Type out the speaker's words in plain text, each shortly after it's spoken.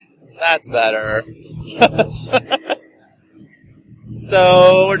That's better.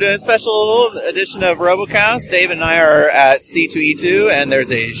 So we're doing a special edition of Robocast. Dave and I are at C2E2, and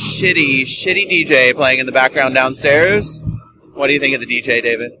there's a shitty DJ playing in the background downstairs. What do you think of the DJ,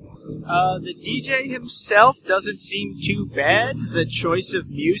 David? The DJ himself doesn't seem too bad. The choice of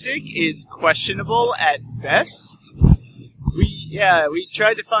music is questionable at best. We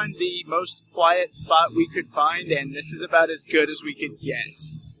tried to find the most quiet spot we could find, and this is about as good as we could get.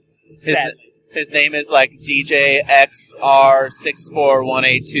 His name is like DJ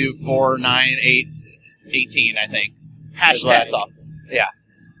XR641824918, I think. Hashtag. What I saw. Yeah.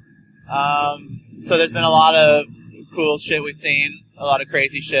 So there's been a lot of cool shit we've seen. A lot of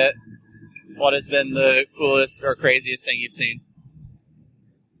crazy shit. What has been the coolest or craziest thing you've seen?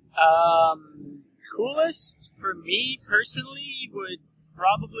 Coolest for me personally would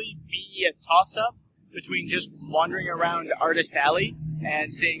probably be a toss-up between just wandering around Artist Alley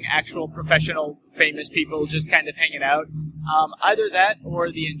and seeing actual professional famous people just kind of hanging out. Either that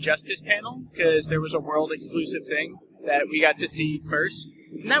or the Injustice panel, because there was a world exclusive thing that we got to see first.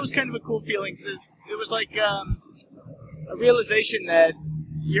 And that was kind of a cool feeling. It was like a realization that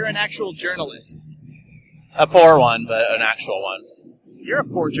you're an actual journalist. A poor one, but an actual one. You're a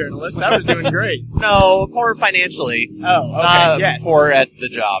poor journalist. I was doing great. No, poor financially. Oh, okay, Not yes. poor at the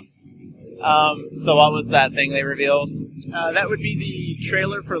job. So what was that thing they revealed? That would be the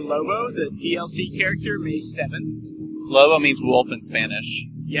trailer for Lobo, the DLC character, May 7th. Lobo means wolf in Spanish.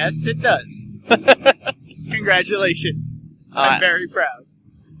 Yes, it does. Congratulations. I'm very proud.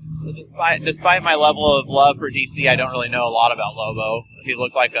 Despite my level of love for DC, I don't really know a lot about Lobo. He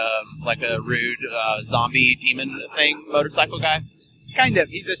looked like a rude zombie demon thing motorcycle guy. Kind of.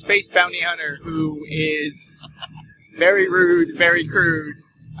 He's a space bounty hunter who is very rude, very crude.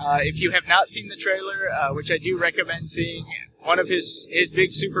 If you have not seen the trailer, which I do recommend seeing, one of his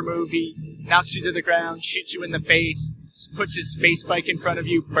big super move, he knocks you to the ground, shoots you in the face, puts his space bike in front of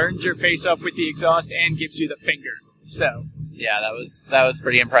you, burns your face off with the exhaust, and gives you the finger. So yeah, that was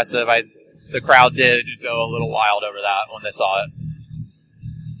pretty impressive. The crowd did go a little wild over that when they saw it.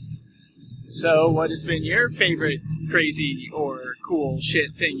 So what has been your favorite crazy or cool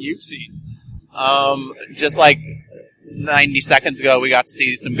shit thing you've seen? Just like 90 seconds ago, we got to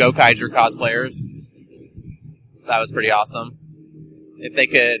see some Gokaiger cosplayers. That was pretty awesome. If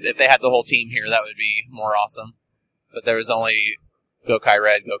they had the whole team here, that would be more awesome. But there was only Gokai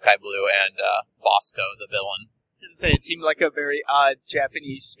Red, Gokai Blue, and Bosco, the villain. I was going to say, it seemed like a very odd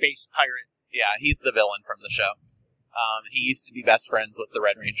Japanese space pirate. Yeah, he's the villain from the show. He used to be best friends with the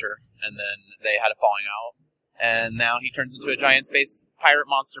Red Ranger, and then they had a falling out. And now he turns into a giant space pirate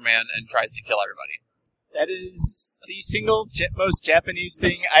monster man and tries to kill everybody. That is the single most Japanese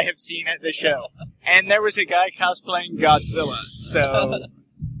thing I have seen at the show. And there was a guy cosplaying Godzilla, so...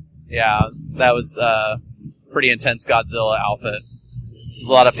 Yeah, that was a pretty intense Godzilla outfit. There's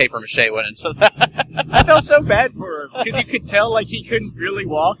a lot of paper mache went into that. I felt so bad for him, because you could tell like he couldn't really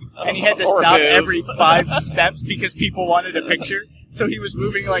walk, and he had to stop every 5 steps because people wanted a picture. So he was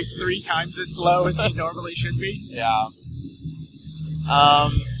moving like 3 times as slow as he normally should be. Yeah.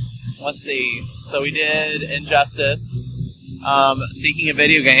 Let's see. So we did Injustice. Speaking of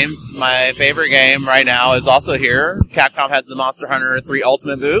video games, my favorite game right now is also here. Capcom has the Monster Hunter 3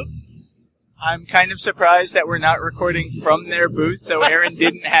 Ultimate booth. I'm kind of surprised that we're not recording from their booth, so Aaron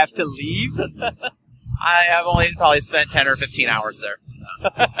didn't have to leave. I have only probably spent 10 or 15 hours there.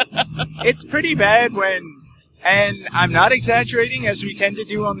 It's pretty bad when, and I'm not exaggerating as we tend to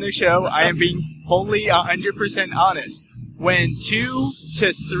do on this show, I am being fully 100% honest. When 2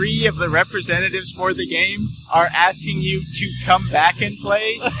 to 3 of the representatives for the game are asking you to come back and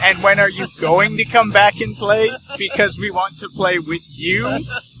play, and when are you going to come back and play because we want to play with you,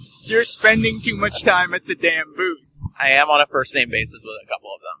 you're spending too much time at the damn booth. I am on a first-name basis with a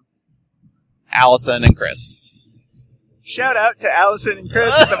couple of them. Allison and Chris. Shout out to Allison and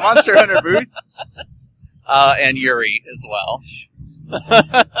Chris at the Monster Hunter booth. And Yuri as well.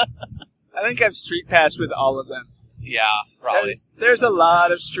 I think I've street passed with all of them. Yeah, probably. There's a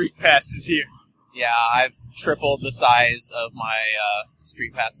lot of street passes here. Yeah, I've tripled the size of my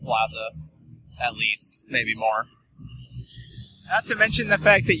Street Pass Plaza, at least, maybe more. Not to mention the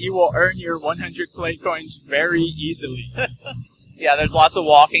fact that you will earn your 100 play coins very easily. Yeah, there's lots of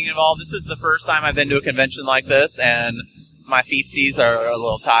walking involved. This is the first time I've been to a convention like this, and my feetsies are a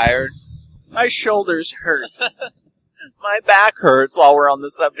little tired. My shoulders hurt. My back hurts while we're on the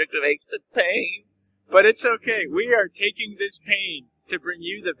subject of aches and pains. But it's okay. We are taking this pain to bring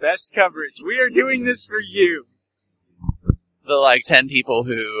you the best coverage. We are doing this for you. The 10 people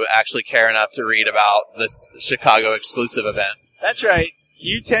who actually care enough to read about this Chicago exclusive event. That's right.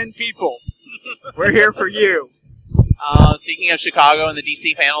 You 10 people. We're here for you. Speaking of Chicago and the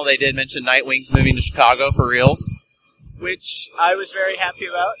DC panel, they did mention Nightwing's moving to Chicago for reals. Which I was very happy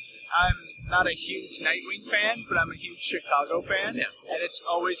about. I'm not a huge Nightwing fan, but I'm a huge Chicago fan. Yeah. And it's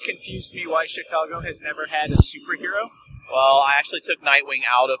always confused me why Chicago has never had a superhero. Well, I actually took Nightwing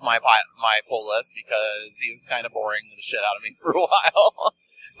out of my pull list because he was kind of boring the shit out of me for a while.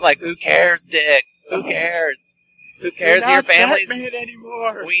 Like, who cares, Dick? Who cares? Who cares? You're Your not family's... Batman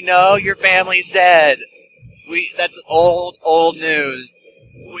anymore. We know your family's dead. That's old news.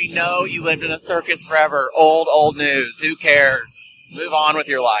 We know you lived in a circus forever. Old news. Who cares? Move on with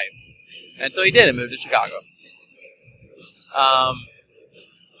your life. And so he did and moved to Chicago.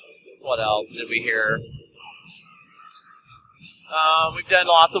 What else did we hear? We've done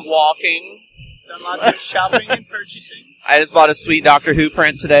lots of walking. Done lots of shopping and purchasing. I just bought a sweet Doctor Who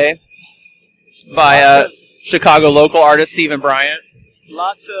print today by Chicago local artist Stephen Bryant.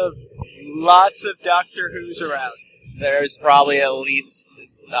 Lots of Doctor Who's around. There's probably at least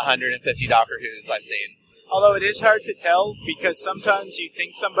 150 Doctor Who's I've seen. Although it is hard to tell because sometimes you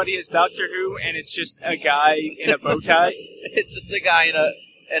think somebody is Doctor Who and it's just a guy in a bow tie. It's just a guy in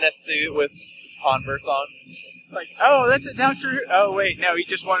a suit with Converse on. Like, oh, that's a Doctor Who. Oh, wait, no, he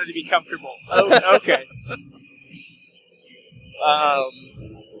just wanted to be comfortable. Oh, okay.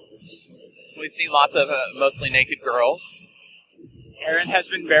 We've seen lots of mostly naked girls. Aaron has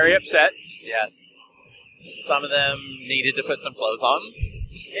been very upset. Yes. Some of them needed to put some clothes on.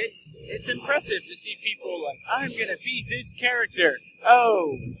 It's impressive to see people like, I'm going to be this character.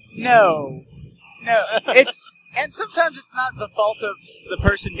 Oh, no. And sometimes it's not the fault of the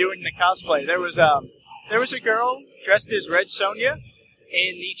person doing the cosplay. There was a girl dressed as Red Sonja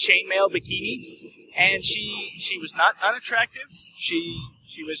in the chainmail bikini, and she was not unattractive.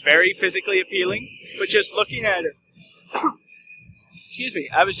 She was very physically appealing, but just looking at her, excuse me,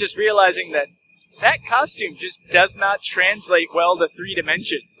 I was just realizing that costume just does not translate well to 3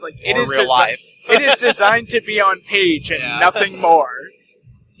 dimensions. Like it or is real life. It is designed to be on page and nothing more.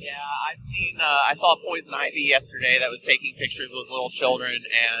 Yeah, I saw Poison Ivy yesterday that was taking pictures with little children,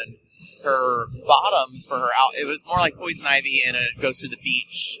 and her bottoms for her out, it was more like Poison Ivy and it goes to the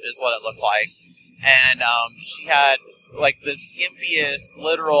beach is what it looked like. And she had like the skimpiest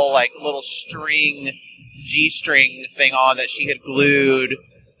literal like little string G-string thing on that she had glued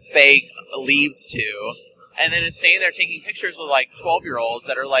fake leaves to, and then is standing there taking pictures with like 12-year-olds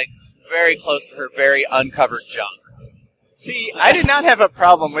that are like very close to her very uncovered junk. See, I did not have a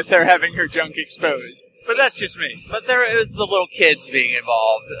problem with her having her junk exposed, but that's just me. But there is the little kids being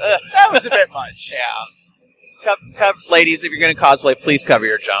involved. That was a bit much. Yeah. Ladies, if you're going to cosplay, please cover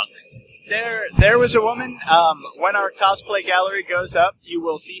your junk. There was a woman, when our cosplay gallery goes up, you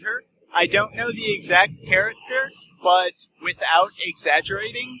will see her. I don't know the exact character, but without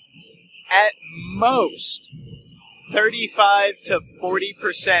exaggerating, at most 35 to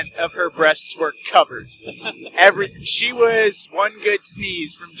 40% of her breasts were covered. She was one good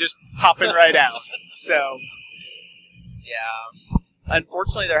sneeze from just popping right out. So, yeah.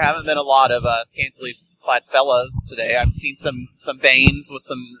 Unfortunately, there haven't been a lot of scantily clad fellas today. I've seen some Banes with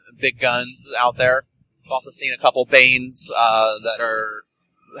some big guns out there. I've also seen a couple Banes that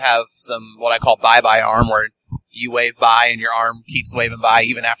have some what I call bye-bye arm, where you wave by and your arm keeps waving by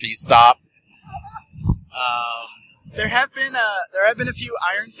even after you stop. There have been a few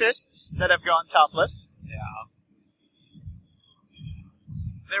Iron Fists that have gone topless. Yeah.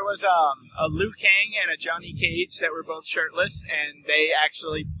 There was a Liu Kang and a Johnny Cage that were both shirtless, and they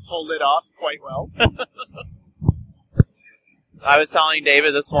actually pulled it off quite well. I was telling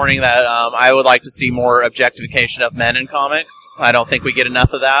David this morning that I would like to see more objectification of men in comics. I don't think we get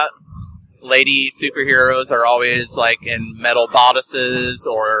enough of that. Lady superheroes are always like in metal bodices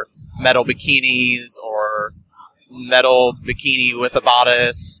or metal bikinis or metal bikini with a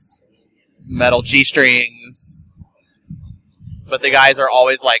bodice, metal G-strings. But the guys are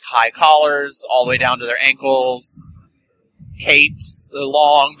always like high collars all the way down to their ankles, capes, the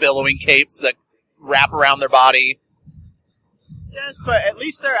long billowing capes that wrap around their body. Yes, but at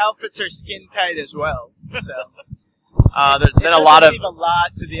least their outfits are skin tight as well. So there's been leave a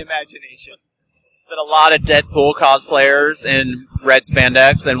lot to the imagination. There's been a lot of Deadpool cosplayers in red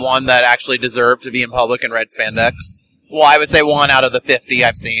spandex, and one that actually deserved to be in public in red spandex. Well, I would say 1 out of the 50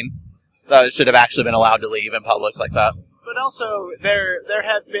 I've seen that should have actually been allowed to leave in public like that. But also, there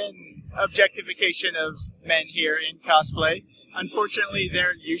have been objectification of men here in cosplay. Unfortunately,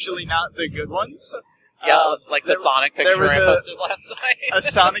 they're usually not the good ones. Yeah, like the Sonic picture I posted last night. A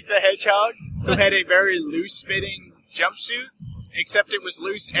Sonic the Hedgehog who had a very loose-fitting jumpsuit, except it was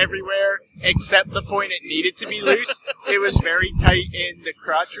loose everywhere, except the point it needed to be loose. It was very tight in the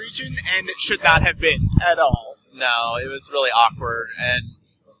crotch region, and it should not have been at all. No, it was really awkward, and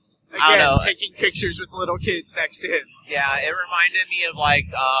I don't Again, know. taking pictures with little kids next to him. Yeah, it reminded me of like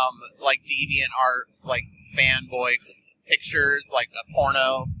DeviantArt, like fanboy pictures, like a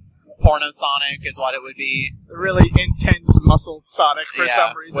porno Sonic is what it would be. A really intense muscle Sonic for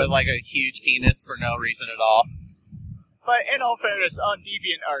some reason. With like a huge penis for no reason at all. But in all fairness, on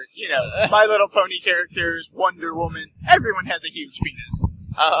DeviantArt, you know, My Little Pony characters, Wonder Woman, everyone has a huge penis.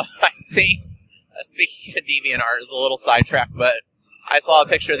 I see. Speaking of DeviantArt, is a little sidetracked, but I saw a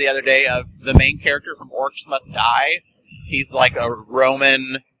picture the other day of the main character from Orcs Must Die. He's like a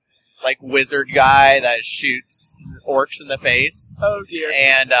Roman, like wizard guy that shoots orcs in the face. Oh dear.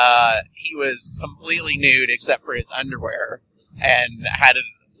 And he was completely nude except for his underwear, and had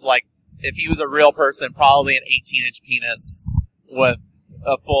like, if he was a real person, probably an 18-inch penis with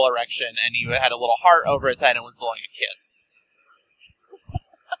a full erection, and he had a little heart over his head and was blowing a kiss.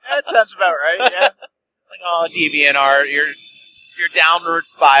 That sounds about right, yeah. Like, oh, DeviantArt, your downward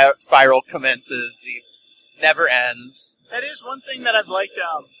spiral commences. It never ends. That is one thing that I've liked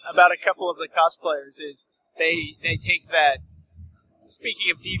about a couple of the cosplayers is they take that,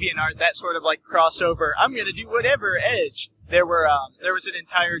 speaking of DeviantArt, that sort of like crossover, I'm going to do whatever edge. There was an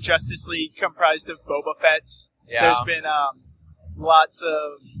entire Justice League comprised of Boba Fett's. Yeah. There's been lots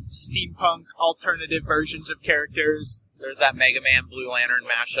of steampunk alternative versions of characters. There's that Mega Man Blue Lantern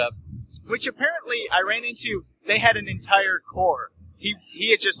mashup. Which apparently I ran into, they had an entire core. He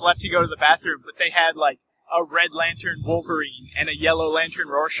had just left to go to the bathroom, but they had like a Red Lantern Wolverine and a Yellow Lantern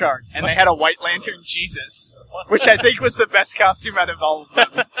Rorschach, and they had a White Lantern Jesus, which I think was the best costume out of all of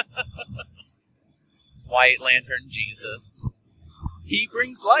them. White Lantern Jesus. He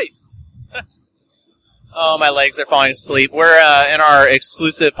brings life. Oh, my legs are falling asleep. We're in our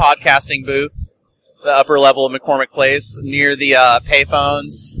exclusive podcasting booth, the upper level of McCormick Place, near the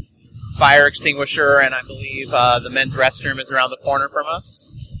payphones, fire extinguisher, and I believe the men's restroom is around the corner from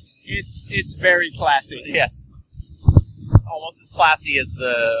us. It's very classy. Yes. Almost as classy as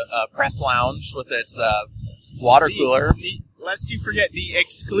the press lounge with its water cooler. Lest you forget the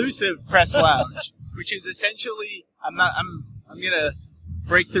exclusive press lounge, which is essentially, I'm gonna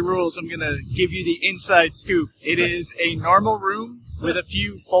break the rules. I'm gonna give you the inside scoop. It is a normal room with a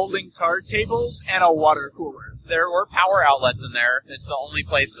few folding card tables and a water cooler. There were power outlets in there. It's the only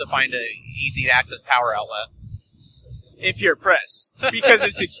place to find a easy to access power outlet. If you're press, because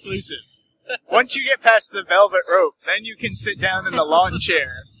it's exclusive. Once you get past the velvet rope, then you can sit down in the lawn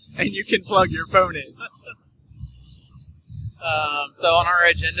chair and you can plug your phone in. So on our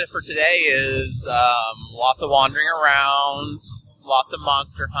agenda for today is lots of wandering around, lots of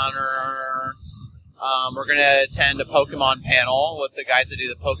Monster Hunter. We're going to attend a Pokemon panel with the guys that do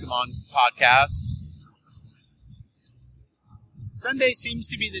the Pokemon podcast. Sunday seems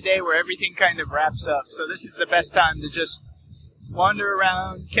to be the day where everything kind of wraps up, so this is the best time to just wander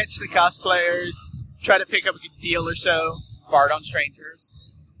around, catch the cosplayers, try to pick up a deal or so. Fart on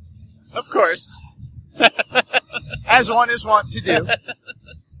strangers. Of course. As one is wont to do.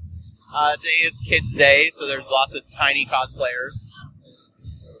 Today is Kids Day, so there's lots of tiny cosplayers.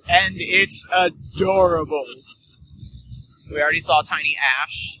 And it's adorable. We already saw Tiny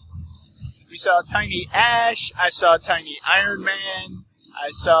Ash. We saw Tiny Ash, I saw Tiny Iron Man,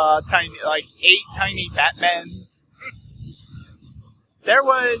 I saw 8 tiny Batmen. There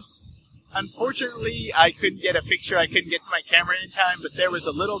was, unfortunately, I couldn't get a picture, I couldn't get to my camera in time, but there was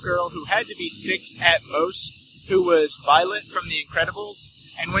a little girl who had to be 6 at most, who was Violet from The Incredibles,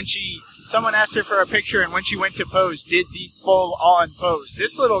 and when someone asked her for a picture, and when she went to pose, did the full-on pose.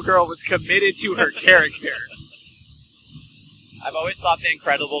 This little girl was committed to her character. I've always thought The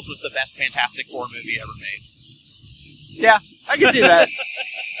Incredibles was the best Fantastic Four movie ever made. Yeah, I can see that.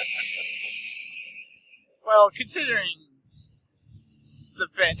 Well, considering the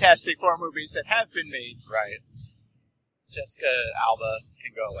Fantastic Four movies that have been made. Right. Jessica Alba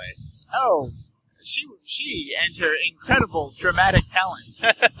can go away. Oh, she and her incredible dramatic talent.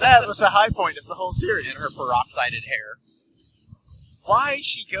 That was a high point of the whole series. And her peroxided hair. Why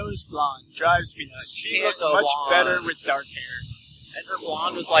she goes blonde drives me nuts. She looked much blonde. better with dark hair. And her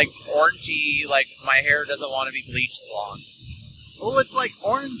blonde was like orangey, like my hair doesn't want to be bleached blonde. Well, it's like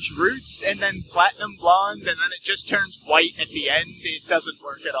orange roots and then platinum blonde, and then it just turns white at the end. It doesn't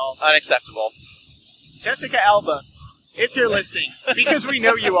work at all. Unacceptable. Jessica Alba, if you're listening, because we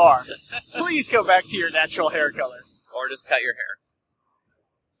know you are, please go back to your natural hair color. Or just cut your hair.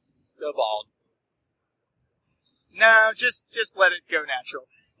 Go bald. No, just let it go natural.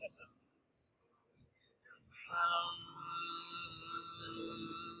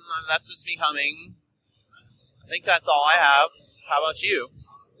 That's just me humming. I think that's all I have. How about you?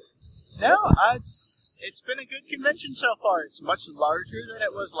 No, it's been a good convention so far. It's much larger than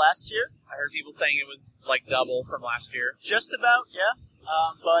it was last year. I heard people saying it was like double from last year. Just about, yeah.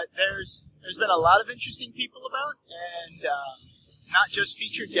 But there's been a lot of interesting people about, and not just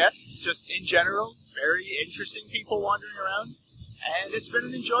featured guests, just in general, very interesting people wandering around, and it's been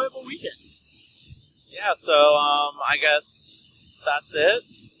an enjoyable weekend. Yeah, so I guess that's it.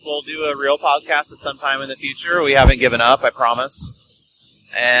 We'll do a real podcast at some time in the future. We haven't given up, I promise.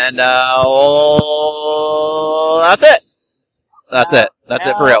 And that's it. That's it. That's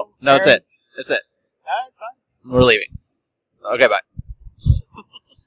it for real. No, that's it. That's it. All right, fine. We're leaving. Okay, bye.